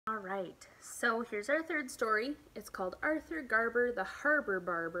right, so here's our third story. It's called Arthur Garber, the Harbor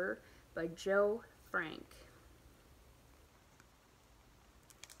Barber by Joe Frank.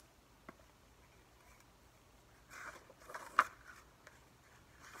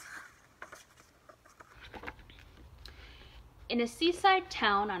 In a seaside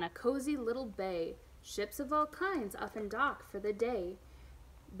town on a cozy little bay, ships of all kinds often dock for the day.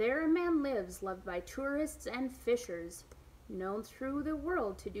 There a man lives, loved by tourists and fishers, known through the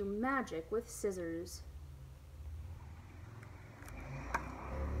world to do magic with scissors.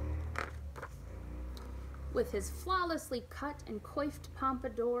 With his flawlessly cut and coiffed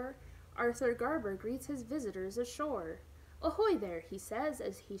pompadour, Arthur Garber greets his visitors ashore. "Ahoy there," he says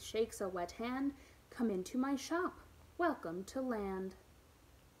as he shakes a wet hand. "Come into my shop. Welcome to land."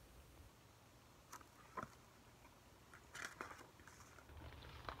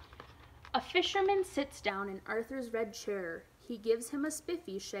 A fisherman sits down in Arthur's red chair. He gives him a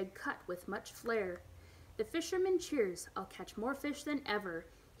spiffy shag cut with much flair. The fisherman cheers, "I'll catch more fish than ever."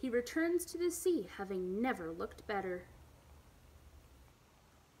 He returns to the sea, having never looked better.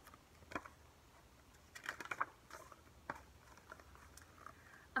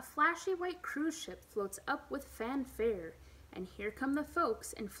 A flashy white cruise ship floats up with fanfare, and here come the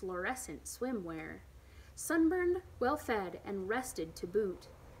folks in fluorescent swimwear. Sunburned, well-fed, and rested to boot,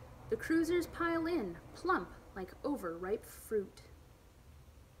 the cruisers pile in, plump like overripe fruit.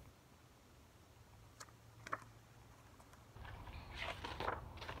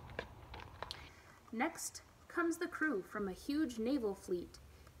 Next comes the crew from a huge naval fleet.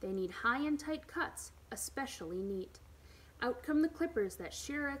 They need high and tight cuts, especially neat. Out come the clippers that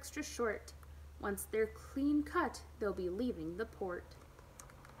shear extra short. Once they're clean cut, they'll be leaving the port.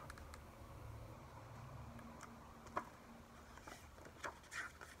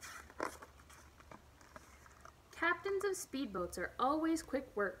 Captains of speedboats are always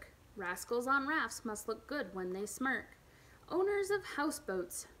quick work. Rascals on rafts must look good when they smirk. Owners of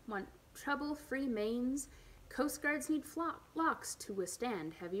houseboats want trouble-free mains. Coast guards need locks to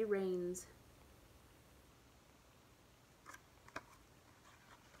withstand heavy rains.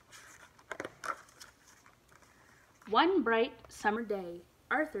 One bright summer day,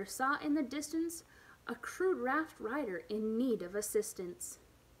 Arthur saw in the distance a crude raft rider in need of assistance.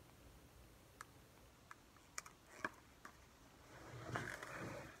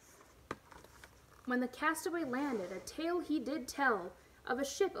 When the castaway landed, a tale he did tell of a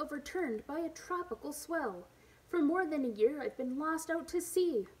ship overturned by a tropical swell. "For more than a year I've been lost out to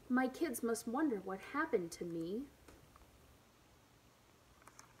sea. My kids must wonder what happened to me."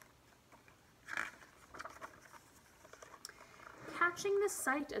 Catching the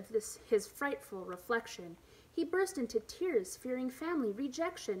sight of his frightful reflection, he burst into tears, fearing family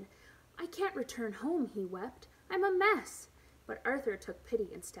rejection. "I can't return home," he wept. "I'm a mess." But Arthur took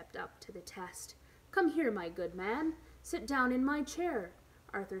pity and stepped up to the test. "Come here, my good man. Sit down in my chair."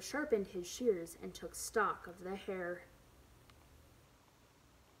 Arthur sharpened his shears and took stock of the hair.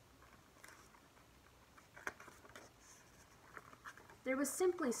 There was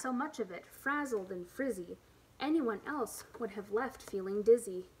simply so much of it, frazzled and frizzy. Anyone else would have left feeling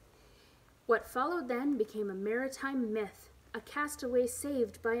dizzy. What followed then became a maritime myth, a castaway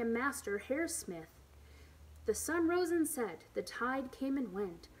saved by a master hairsmith. The sun rose and set, the tide came and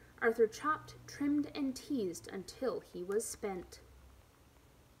went. Arthur chopped, trimmed, and teased until he was spent.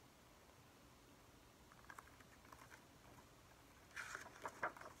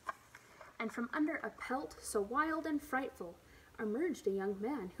 And from under a pelt so wild and frightful emerged a young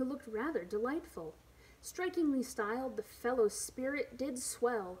man who looked rather delightful. Strikingly styled, the fellow's spirit did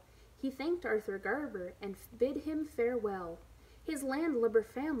swell. He thanked Arthur Garber and bid him farewell. His landlubber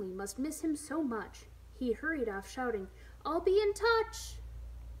family must miss him so much. He hurried off shouting, "I'll be in touch!"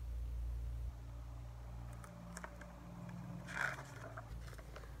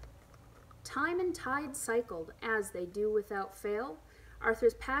 Time and tide cycled, as they do without fail.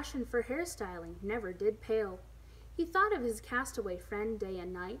 Arthur's passion for hairstyling never did pale. He thought of his castaway friend day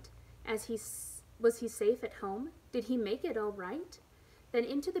and night. Was he safe at home? Did he make it all right? Then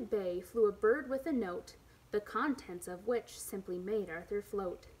into the bay flew a bird with a note, the contents of which simply made Arthur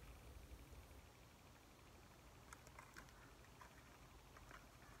float.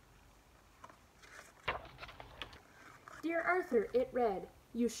 "Dear Arthur," it read,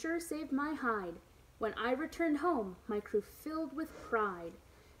 "you sure saved my hide. When I returned home, my crew filled with pride.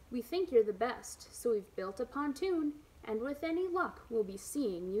 We think you're the best, so we've built a pontoon, and with any luck, we'll be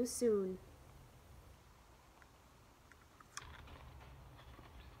seeing you soon."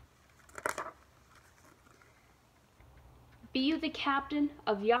 Be you the captain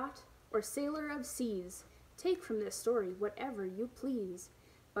of yacht or sailor of seas, take from this story whatever you please.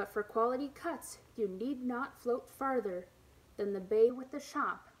 But for quality cuts, you need not float farther than the bay with the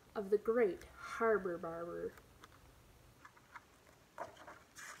shop of the great Harbor Barber.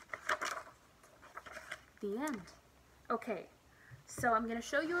 The end. Okay, so I'm going to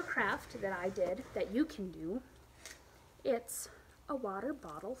show you a craft that I did that you can do. It's a water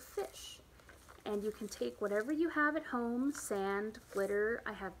bottle fish. And you can take whatever you have at home, sand, glitter.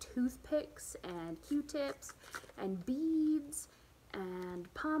 I have toothpicks and Q-tips and beads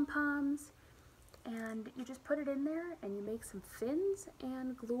and pom-poms. And you just put it in there and you make some fins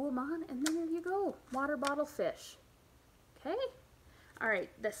and glue them on, and then there you go, water bottle fish. Okay? All right,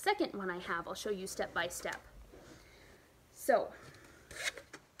 the second one I have, I'll show you step by step. So,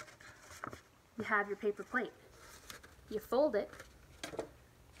 you have your paper plate. You fold it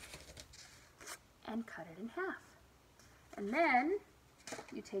and cut it in half. And then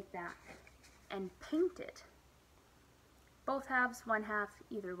you take that and paint it. Both halves, one half,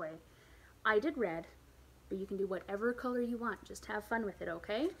 either way. I did red, but you can do whatever color you want. Just have fun with it,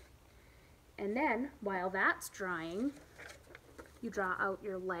 okay? And then, while that's drying, you draw out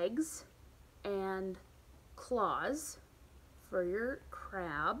your legs and claws for your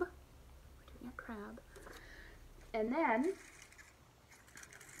crab. We're doing a crab. And then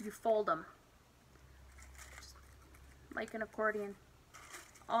you fold them just like an accordion.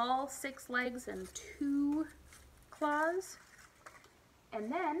 All 6 legs and 2 claws.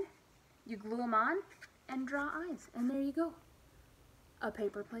 And then you glue them on and draw eyes. And there you go. A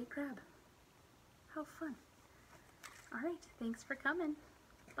paper plate crab. How fun. All right, thanks for coming.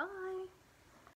 Bye.